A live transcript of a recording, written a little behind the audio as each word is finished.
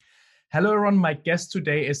Hello, everyone. My guest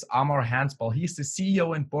today is Amar Hanspal. He's the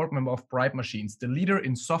CEO and board member of Bright Machines, the leader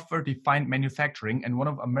in software-defined manufacturing and one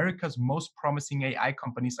of America's most promising AI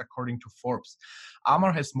companies, according to Forbes.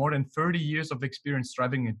 Amar has more than 30 years of experience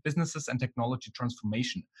driving in businesses and technology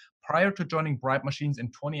transformation. Prior to joining Bright Machines in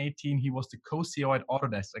 2018, he was the co-CEO at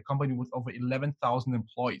Autodesk, a company with over 11,000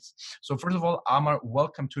 employees. So first of all, Amar,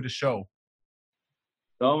 welcome to the show.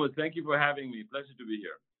 Thomas, thank you for having me. Pleasure to be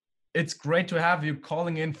here. It's great to have you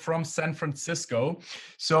calling in from San Francisco.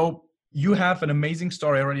 So you have an amazing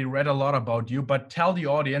story. I already read a lot about you, but tell the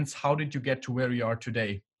audience, how did you get to where you are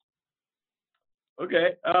today?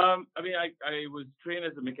 Okay. I was trained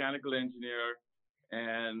as a mechanical engineer,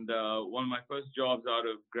 and one of my first jobs out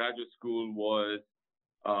of graduate school was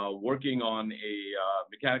working on a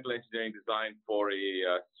mechanical engineering design for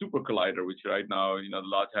a super collider, which right now, the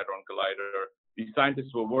Large Hadron Collider. The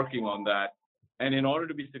scientists were working on that. And in order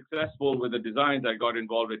to be successful with the designs, I got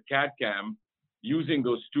involved with CAD/CAM, using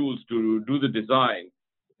those tools to do the design.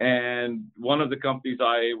 And one of the companies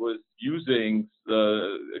I was using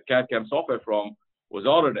the CAD/CAM software from was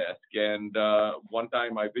Autodesk. And one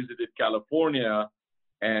time I visited California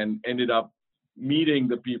and ended up meeting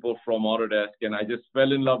the people from Autodesk. And I just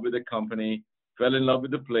fell in love with the company, fell in love with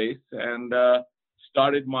the place, and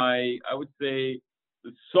started my, I would say,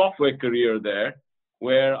 software career there,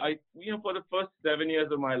 where for the first 7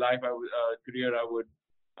 years of my life, I would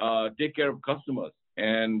take care of customers.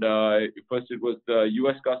 And first it was the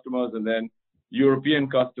US customers and then European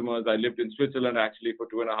customers. I lived in Switzerland actually for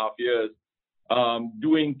 2.5 years,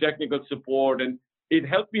 doing technical support. And it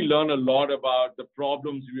helped me learn a lot about the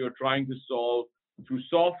problems we were trying to solve through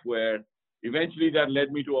software. Eventually that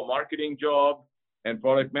led me to a marketing job and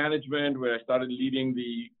product management, where I started leading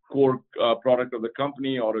the core product of the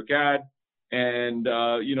company, AutoCAD. And,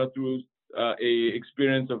 through a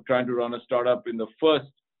experience of trying to run a startup in the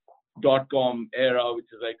first .com era,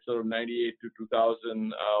 which is like sort of 98 to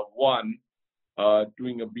 2001,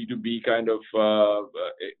 doing a B2B kind of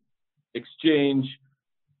exchange,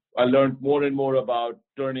 I learned more and more about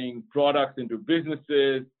turning products into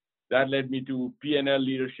businesses. That led me to P&L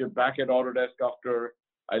leadership back at Autodesk after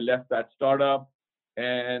I left that startup.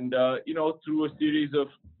 And, through a series of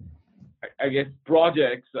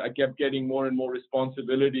projects, I kept getting more and more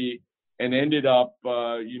responsibility and ended up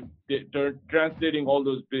translating all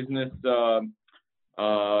those business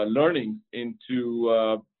learnings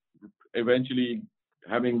into eventually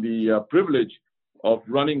having the privilege of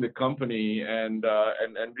running the company. And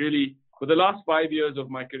really, for the last 5 years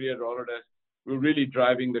of my career at Autodesk, we're really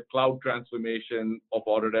driving the cloud transformation of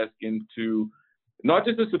Autodesk into not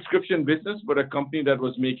just a subscription business, but a company that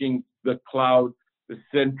was making the cloud the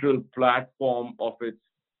central platform of its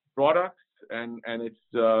products and its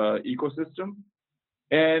ecosystem.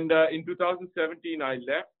 And in 2017, I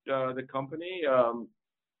left the company.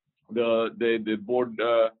 The board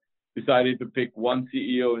decided to pick one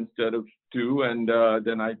CEO instead of two, and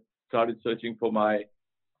then I started searching for my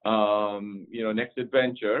next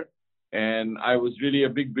adventure. And I was really a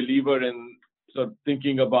big believer in sort of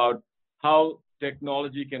thinking about how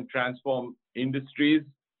technology can transform industries.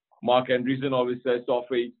 Mark Andreessen always says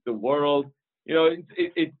software eats the world. And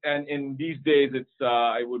in these days, it's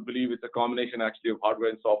I would believe it's a combination actually of hardware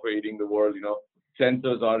and software eating the world.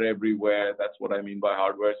 Sensors are everywhere. That's what I mean by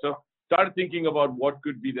hardware. So started thinking about what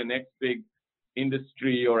could be the next big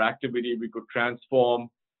industry or activity we could transform.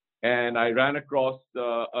 And I ran across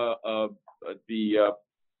the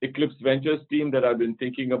Eclipse Ventures team that I've been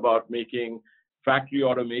thinking about making factory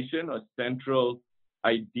automation a central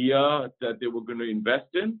idea that they were going to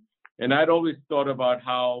invest in. And I'd always thought about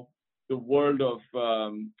how the world of,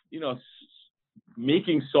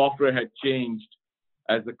 making software had changed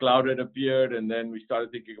as the cloud had appeared. And then we started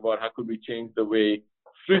thinking about how could we change the way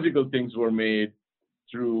physical things were made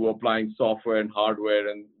through applying software and hardware,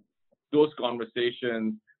 and those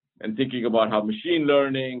conversations, and thinking about how machine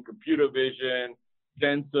learning, computer vision,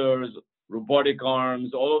 sensors, robotic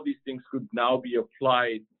arms, all of these things could now be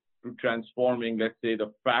applied to transforming, let's say,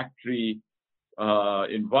 the factory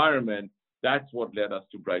environment. That's what led us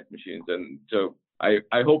to Bright Machines. And so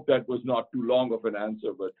I hope that was not too long of an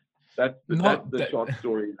answer, but that's the short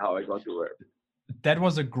story how I got to where. That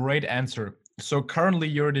was a great answer. So currently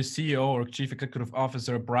you're the CEO or Chief Executive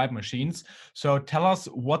Officer of Bright Machines. So tell us,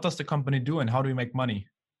 what does the company do and how do you make money?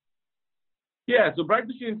 Yeah, so Bright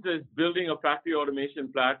Machines is building a factory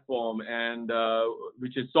automation platform, and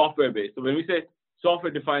which is software-based. So when we say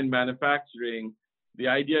software-defined manufacturing, the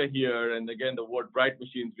idea here, and again, the word Bright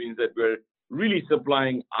Machines means that we're really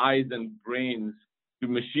supplying eyes and brains to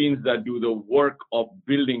machines that do the work of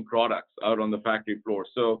building products out on the factory floor.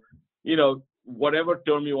 So, whatever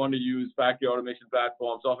term you want to use, factory automation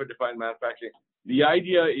platform, software-defined manufacturing. The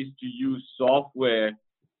idea is to use software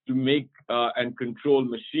to make and control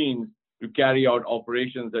machines to carry out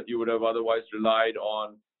operations that you would have otherwise relied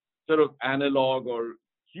on sort of analog or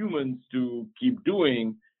humans to keep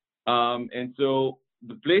doing. And so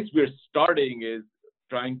the place we're starting is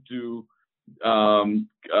trying to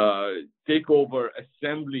take over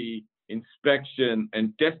assembly, inspection,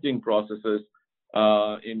 and testing processes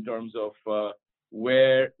in terms of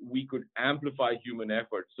where we could amplify human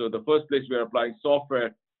effort. So the first place we're applying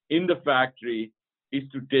software in the factory is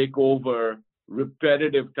to take over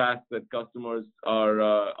repetitive tasks that customers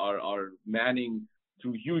are manning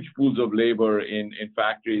through huge pools of labor in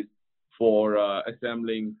factories for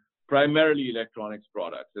assembling primarily electronics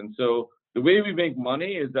products. And so the way we make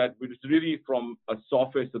money is that it's really from a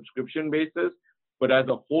software subscription basis, but as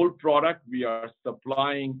a whole product, we are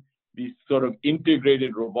supplying these sort of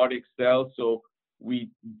integrated robotic cells. So we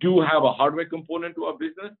do have a hardware component to our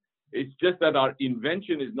business. It's just that our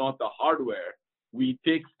invention is not the hardware. We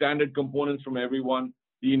take standard components from everyone.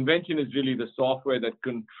 The invention is really the software that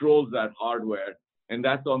controls that hardware. And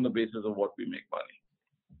that's on the basis of what we make money.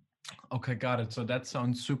 Okay, got it. So that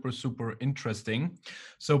sounds super, super interesting.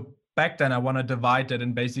 So back then, I want to divide that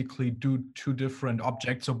and basically do two different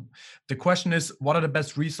objects. So the question is, what are the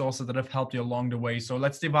best resources that have helped you along the way? So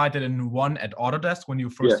let's divide it in one at Autodesk when you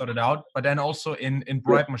first started out, but then also in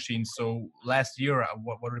Bright Machines. So last year,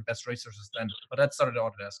 what are the best resources then? But let's start at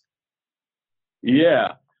Autodesk.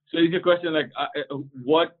 Yeah. So is your question like,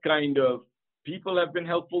 what kind of people have been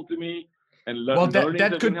helpful to me? And well,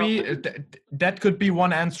 that could be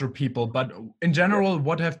one answer, people. But in general,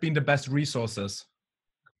 what have been the best resources?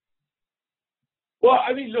 Well,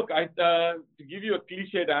 I mean, look, to give you a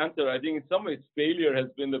cliched answer, I think in some ways failure has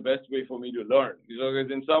been the best way for me to learn. Because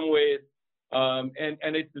in some ways,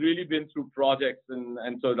 and it's really been through projects,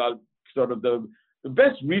 and so that sort of the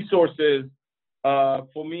best resources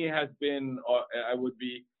for me has been, or I would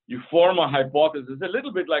be, you form a hypothesis. A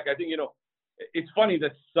little bit like, I think, it's funny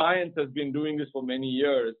that science has been doing this for many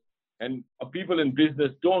years, and people in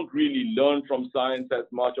business don't really learn from science as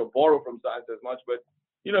much or borrow from science as much. But,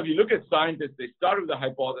 if you look at scientists, they start with a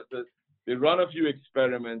hypothesis, they run a few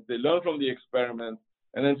experiments, they learn from the experiments,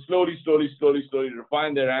 and then slowly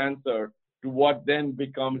refine their answer to what then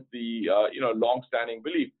becomes the, long-standing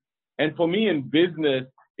belief. And for me in business,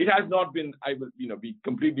 it has not been, I will, be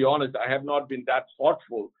completely honest, I have not been that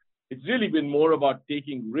thoughtful. It's really been more about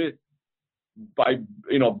taking risks by,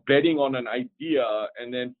 betting on an idea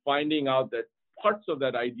and then finding out that parts of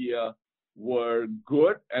that idea were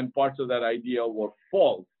good and parts of that idea were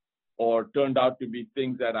false or turned out to be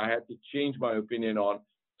things that I had to change my opinion on.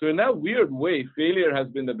 So in that weird way, failure has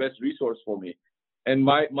been the best resource for me. And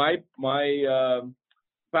my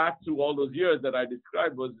path through all those years that I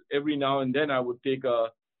described was every now and then I would take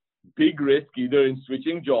a big risk, either in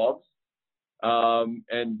switching jobs,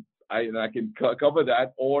 and I can cover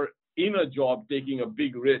that, or in a job taking a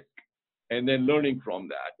big risk and then learning from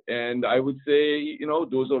that. And I would say,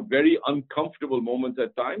 those are very uncomfortable moments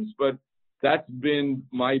at times, but that's been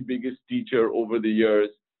my biggest teacher over the years,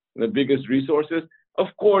 the biggest resources.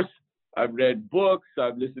 Of course, I've read books,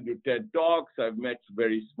 I've listened to TED Talks, I've met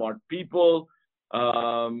very smart people,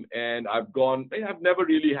 and I've never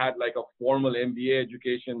really had like a formal MBA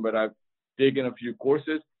education, but I've taken a few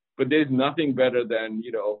courses. But there's nothing better than,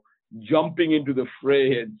 jumping into the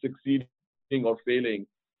fray and succeeding or failing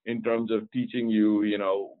in terms of teaching you,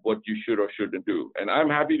 what you should or shouldn't do. And I'm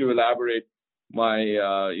happy to elaborate my,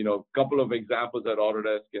 couple of examples at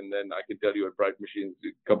Autodesk, and then I can tell you at Bright Machines a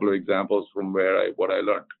couple of examples from what I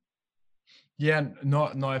learned. Yeah, no,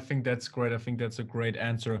 I think that's great. I think that's a great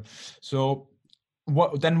answer. So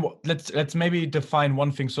let's maybe define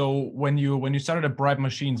one thing. So when you started at Bright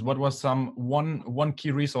Machines, what was one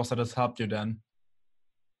key resource that has helped you then?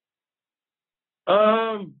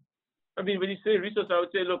 I mean, when you say resource, I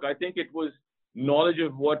would say, look, I think it was knowledge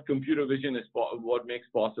of what computer vision is, what makes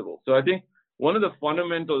possible. So I think one of the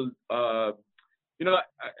fundamentals, I'd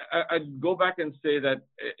go back and say that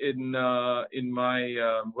in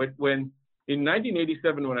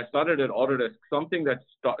 1987, when I started at Autodesk, something that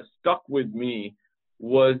stuck with me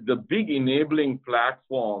was the big enabling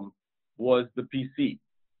platform was the PC.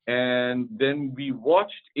 And then we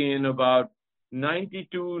watched in about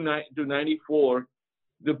 92 to 94,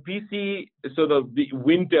 the PC, so the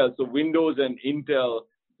Wintel, so Windows and Intel,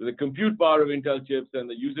 the compute power of Intel chips and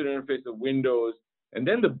the user interface of Windows, and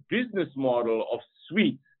then the business model of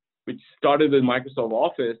suites, which started with Microsoft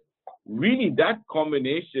Office, really that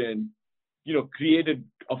combination, created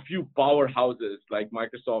a few powerhouses like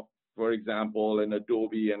Microsoft, for example, and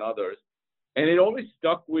Adobe and others. And it always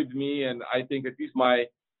stuck with me. And I think at least my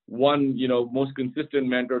one, most consistent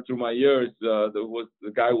mentor through my years,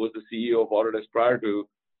 the guy who was the CEO of Autodesk prior to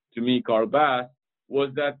me, Carl Bass,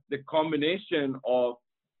 was that the combination of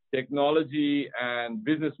technology and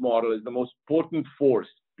business model is the most potent force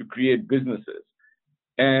to create businesses.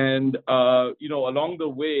 And, along the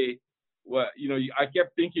way, well, I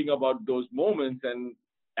kept thinking about those moments. And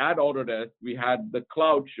at Autodesk, we had the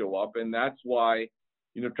cloud show up. And that's why,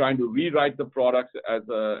 trying to rewrite the products as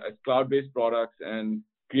cloud-based products and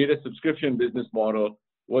create a subscription business model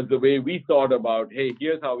was the way we thought about, hey,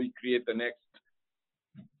 here's how we create the next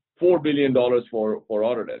 $4 billion for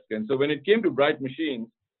Autodesk. And so when it came to Bright Machines,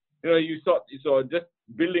 you saw just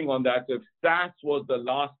building on that. So if SaaS was the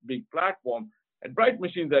last big platform, at Bright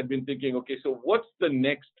Machines, I'd been thinking, okay, so what's the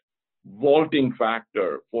next vaulting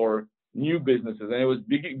factor for new businesses? And it was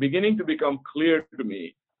beginning to become clear to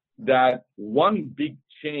me that one big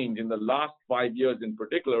change in the last 5 years in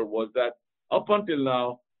particular was that up until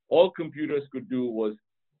now, all computers could do was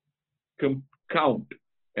count,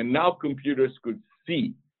 and now computers could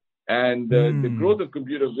see. And the growth of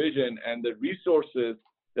computer vision and the resources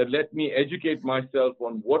that let me educate myself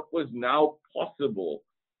on what was now possible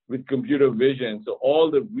with computer vision. So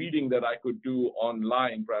all the reading that I could do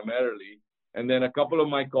online primarily, and then a couple of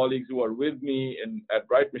my colleagues who are with me at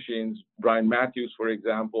Bright Machines, Brian Matthews, for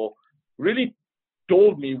example, really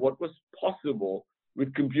told me what was possible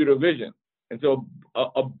with computer vision. And so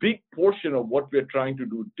a big portion of what we're trying to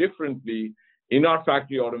do differently in our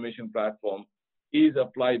factory automation platform is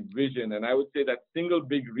applied vision. And I would say that single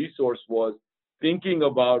big resource was thinking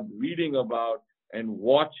about, reading about, and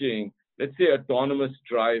watching, let's say, autonomous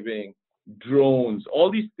driving, drones,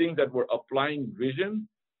 all these things that were applying vision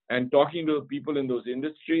and talking to the people in those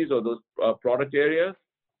industries or those product areas.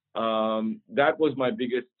 That was my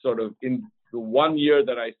biggest sort of, in the 1 year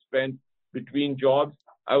that I spent between jobs,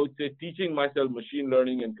 I would say teaching myself machine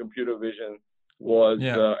learning and computer vision was,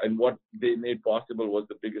 and what they made possible was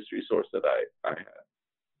the biggest resource that I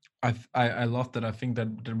had. I love that. I think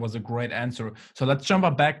that was a great answer. So let's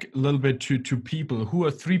jump back a little bit to people. Who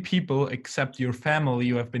are 3 people, except your family,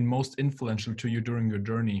 who have been most influential to you during your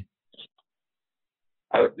journey?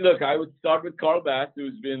 Look, I would start with Carl Bass,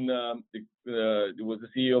 who's been was the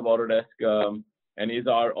CEO of Autodesk and is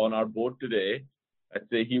on our board today. I'd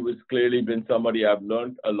say he was clearly been somebody I've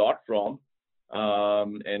learned a lot from.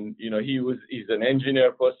 And he's an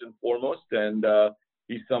engineer first and foremost, and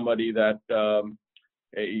he's somebody that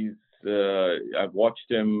I've watched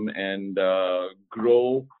him and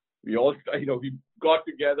grow. We all, we got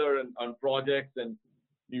together on projects, and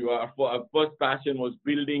our first passion was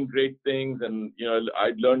building great things. And,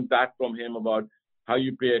 I learned that from him about how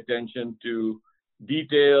you pay attention to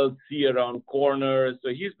details, see around corners.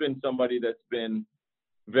 So he's been somebody that's been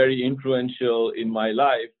very influential in my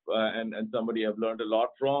life, and somebody I've learned a lot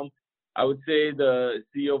from. I would say the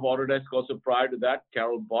CEO of Autodesk also prior to that,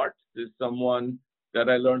 Carol Bartz, is someone that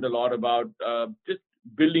I learned a lot about just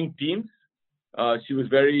building teams. She was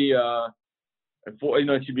very,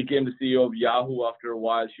 she became the CEO of Yahoo after a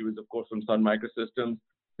while. She was, of course, from Sun Microsystems.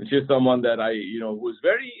 And she's someone that was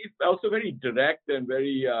also very direct and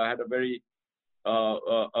very, had a very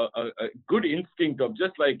a good instinct of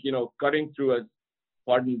just like, cutting through, as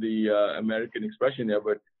pardon the American expression here,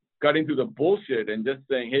 but cutting through the bullshit and just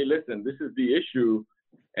saying, hey, listen, this is the issue,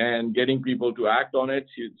 and getting people to act on it.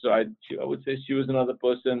 I would say she was another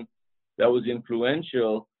person that was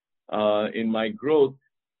influential in my growth.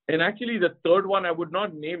 And actually, the third one, I would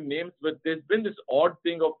not name names, but there's been this odd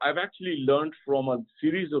thing of I've actually learned from a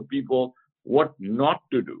series of people what not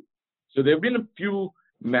to do. So there have been a few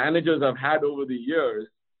managers I've had over the years,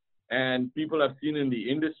 and people I've seen in the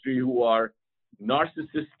industry who are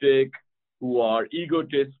narcissistic, who are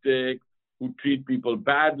egotistic, who treat people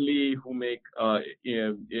badly, who make,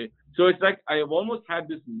 so it's like I have almost had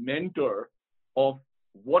this mentor of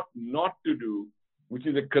what not to do, which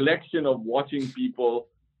is a collection of watching people,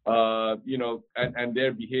 and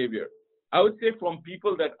their behavior. I would say from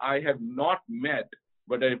people that I have not met,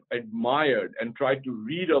 but I've admired and tried to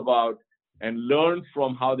read about and learn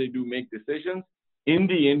from how they do make decisions in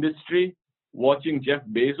the industry, watching Jeff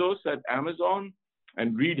Bezos at Amazon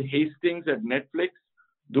and Reed Hastings at Netflix.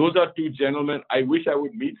 Those are 2 gentlemen I wish I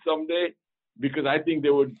would meet someday, because I think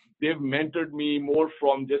they've mentored me more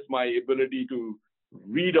from just my ability to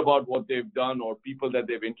read about what they've done or people that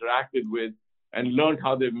they've interacted with and learned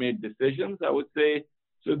how they've made decisions, I would say.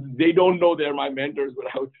 So they don't know they're my mentors, but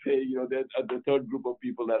I would say, they're the third group of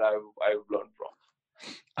people that I've learned from.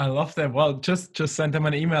 I love that. Well, just send them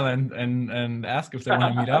an email and ask if they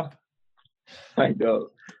want to meet up. I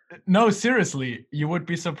know. No, seriously, you would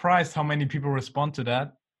be surprised how many people respond to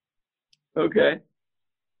that. Okay.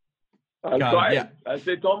 I'll Got it. try Yeah. it. I'll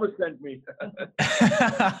say Thomas sent me.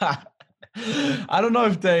 I don't know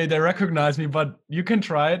if they recognize me, but you can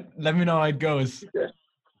try it. Let me know how it goes. Yeah,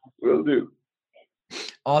 will do.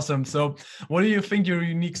 Awesome. So, what do you think your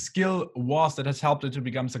unique skill was that has helped you to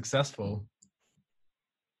become successful?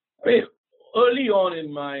 I mean, early on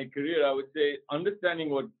in my career, I would say understanding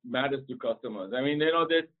what matters to customers. I mean,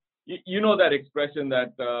 this, you know that expression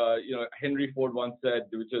that Henry Ford once said,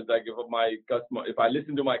 which is like, if I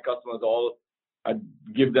listen to my customers, all I'd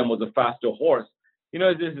give them was a faster horse.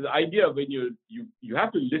 This is the idea when you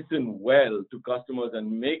have to listen well to customers and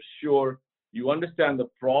make sure you understand the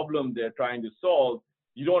problem they're trying to solve.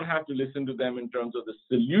 You don't have to listen to them in terms of the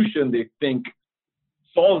solution they think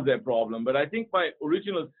solves their problem. But I think my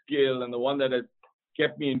original skill and the one that has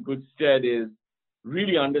kept me in good stead is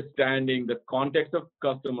really understanding the context of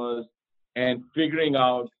customers and figuring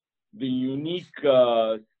out the unique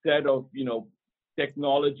set of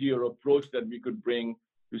technology or approach that we could bring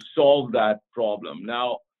to solve that problem.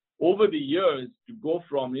 Now, over the years, to go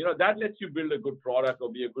from that lets you build a good product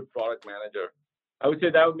or be a good product manager. I would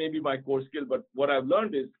say that may be my core skill. But what I've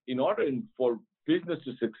learned is, in order for business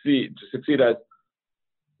to succeed as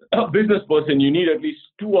a business person, you need at least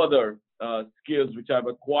two other skills which I've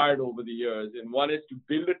acquired over the years. And one is to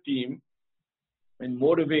build a team and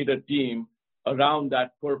motivate a team around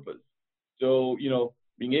that purpose. So,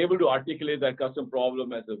 being able to articulate that custom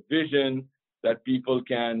problem as a vision that people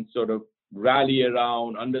can sort of rally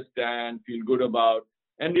around, understand, feel good about,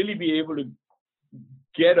 and really be able to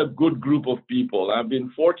get a good group of people. I've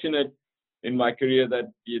been fortunate in my career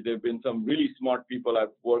that there have been some really smart people I've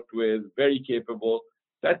worked with, very capable.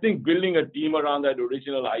 So I think building a team around that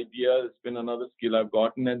original idea has been another skill I've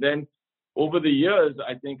gotten. And then over the years,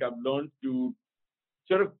 I think I've learned to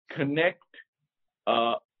sort of connect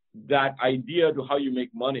that idea to how you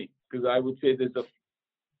make money. Because I would say there's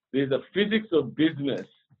a physics of business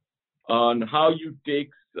on how you take,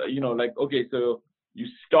 okay, so you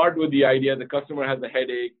start with the idea, the customer has a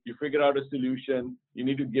headache, you figure out a solution, you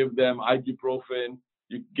need to give them ibuprofen,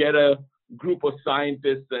 you get a group of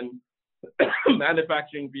scientists and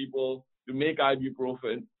manufacturing people to make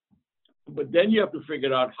ibuprofen. But then you have to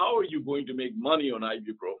figure out how are you going to make money on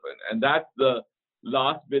ibuprofen. And that's the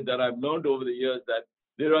last bit that I've learned over the years, that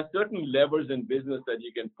there are certain levers in business that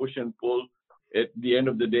you can push and pull at the end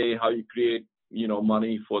of the day, how you create,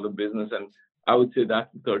 money for the business. And I would say that's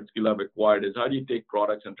the third skill I've acquired, is how do you take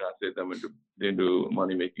products and translate them into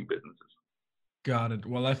money-making businesses. Got it.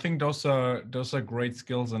 Well, I think those are great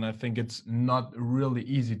skills, and I think it's not really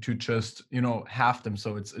easy to just have them.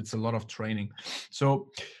 So it's a lot of training. So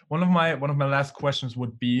one of my last questions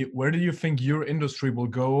would be, where do you think your industry will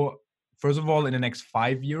go? First of all, in the next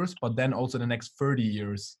 5 years, but then also the next 30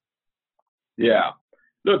 years. Yeah.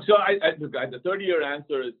 Look, so the 30-year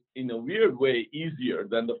answer is in a weird way easier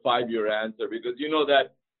than the 5-year answer, because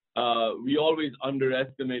that we always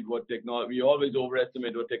overestimate what technology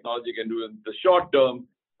can do in the short term.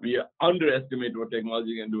 We underestimate what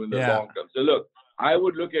technology can do in the long term. So look, I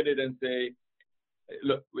would look at it and say,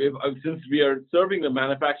 look, since we are serving the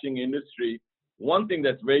manufacturing industry, one thing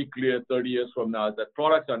that's very clear 30 years from now is that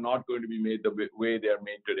products are not going to be made the way they are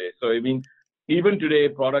made today. So I mean, even today,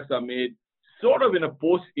 products are made sort of in a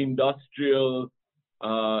post-industrial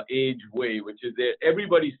age way, which is that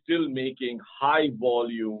everybody's still making high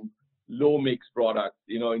volume, low mix products,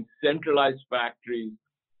 in centralized factories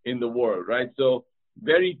in the world, right? So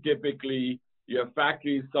very typically, you have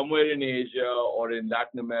factories somewhere in Asia or in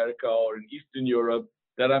Latin America or in Eastern Europe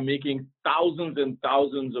that are making thousands and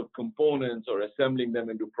thousands of components or assembling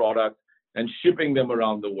them into products and shipping them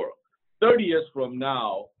around the world. 30 years from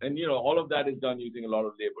now, and all of that is done using a lot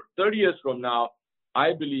of labor. 30 years from now,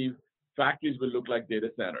 I believe factories will look like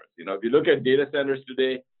data centers. If you look at data centers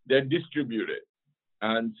today, they're distributed.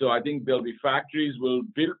 And so I think there'll be factories will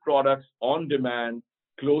build products on demand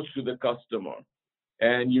close to the customer.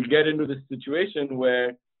 And you get into this situation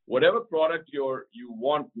where whatever product you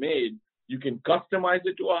want made, you can customize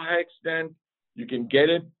it to a high extent, you can get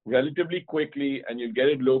it relatively quickly, and you get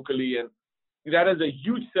it locally. And that has a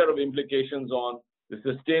huge set of implications on the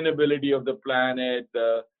sustainability of the planet,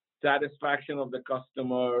 the satisfaction of the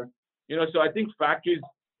customer. So I think factories,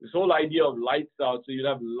 this whole idea of lights out, so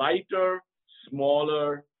you'll have lighter,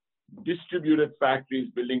 smaller, distributed factories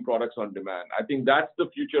building products on demand. I think that's the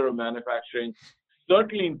future of manufacturing.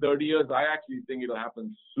 Certainly in 30 years, I actually think it'll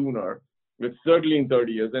happen sooner, but certainly in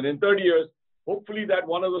 30 years. And in 30 years, hopefully that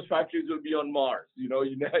one of those factories will be on Mars.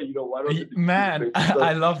 Why don't Man,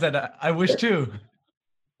 I love that. I wish too.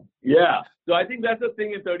 Yeah. So I think that's the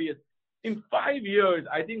thing in 30 years. In 5 years,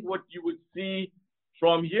 I think what you would see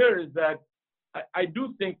from here is that I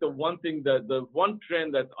do think the one thing that the one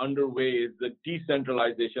trend that's underway is the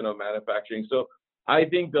decentralization of manufacturing. So I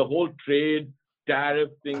think the whole trade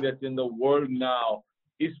tariff thing that's in the world now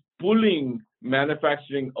is pulling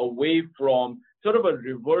manufacturing away from sort of a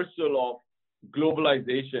reversal of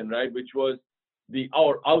globalization, right? Which was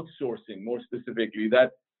our outsourcing more specifically.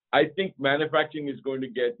 That I think manufacturing is going to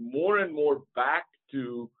get more and more back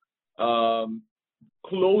to um,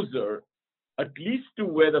 closer, at least to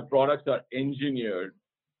where the products are engineered,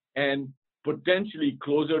 and potentially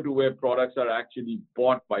closer to where products are actually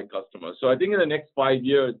bought by customers. So I think in the next 5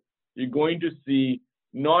 years, you're going to see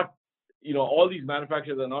not, all these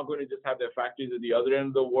manufacturers are not going to just have their factories at the other end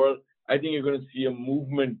of the world. I think you're going to see a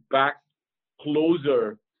movement back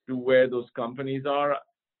closer to where those companies are.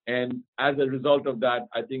 And as a result of that,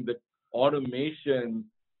 I think that automation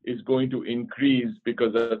is going to increase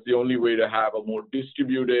because that's the only way to have a more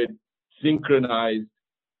distributed, synchronized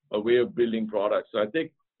way of building products. So I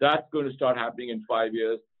think that's going to start happening in 5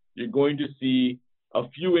 years. You're going to see a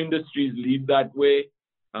few industries lead that way.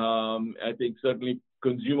 I think certainly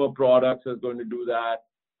consumer products is going to do that.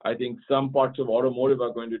 I think some parts of automotive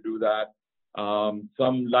are going to do that.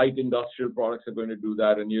 Some light industrial products are going to do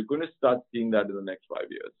that, and you're going to start seeing that in the next 5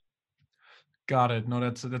 years. Got it. No,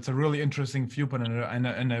 that's a really interesting viewpoint,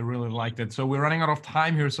 and I really like that. So we're running out of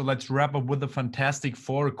time here, so let's wrap up with the Fantastic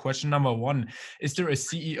Four. Question number one: is there a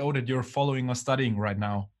CEO that you're following or studying right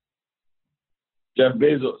now? Jeff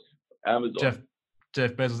Bezos, Amazon.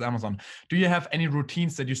 Jeff Bezos, Amazon. Do you have any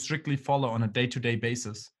routines that you strictly follow on a day-to-day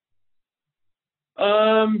basis?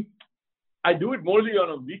 I do it mostly on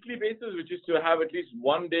a weekly basis, which is to have at least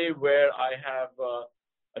one day where I have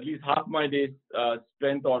at least half my day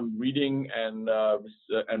spent on reading and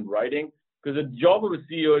writing. Because the job of a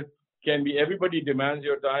CEO can be everybody demands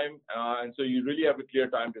your time, and so you really have to clear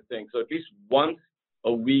time to think. So at least once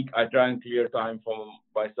a week, I try and clear time for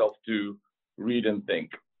myself to read and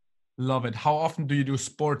think. Love it. How often do you do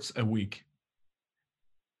sports a week?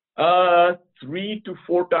 3 to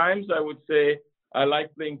 4 times, I would say. I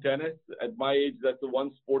like playing tennis. At my age, that's the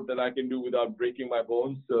one sport that I can do without breaking my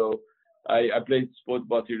bones. So I play sports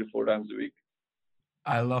about 3 to 4 times a week.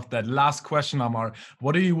 I love that. Last question, Amar.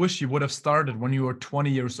 What do you wish you would have started when you were 20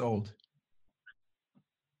 years old?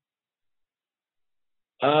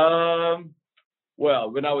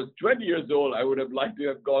 Well, when I was 20 years old, I would have liked to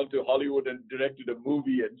have gone to Hollywood and directed a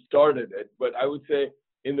movie and started it. But I would say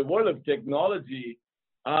in the world of technology,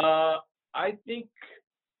 I think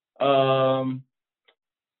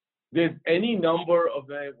there's any number of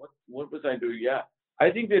what was I doing? Yeah,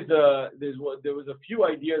 I think there was a few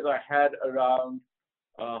ideas I had around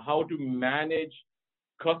how to manage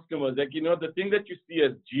customers. Like the thing that you see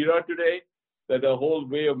as Jira today, that the whole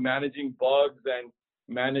way of managing bugs and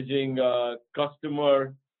managing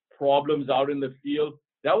customer problems out in the field.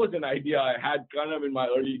 That was an idea I had kind of in my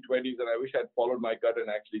early 20s, and I wish I'd followed my gut and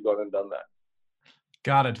actually gone and done that.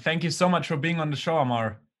 Got it. Thank you so much for being on the show,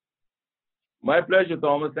 Amar. My pleasure,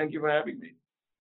 Thomas. Thank you for having me.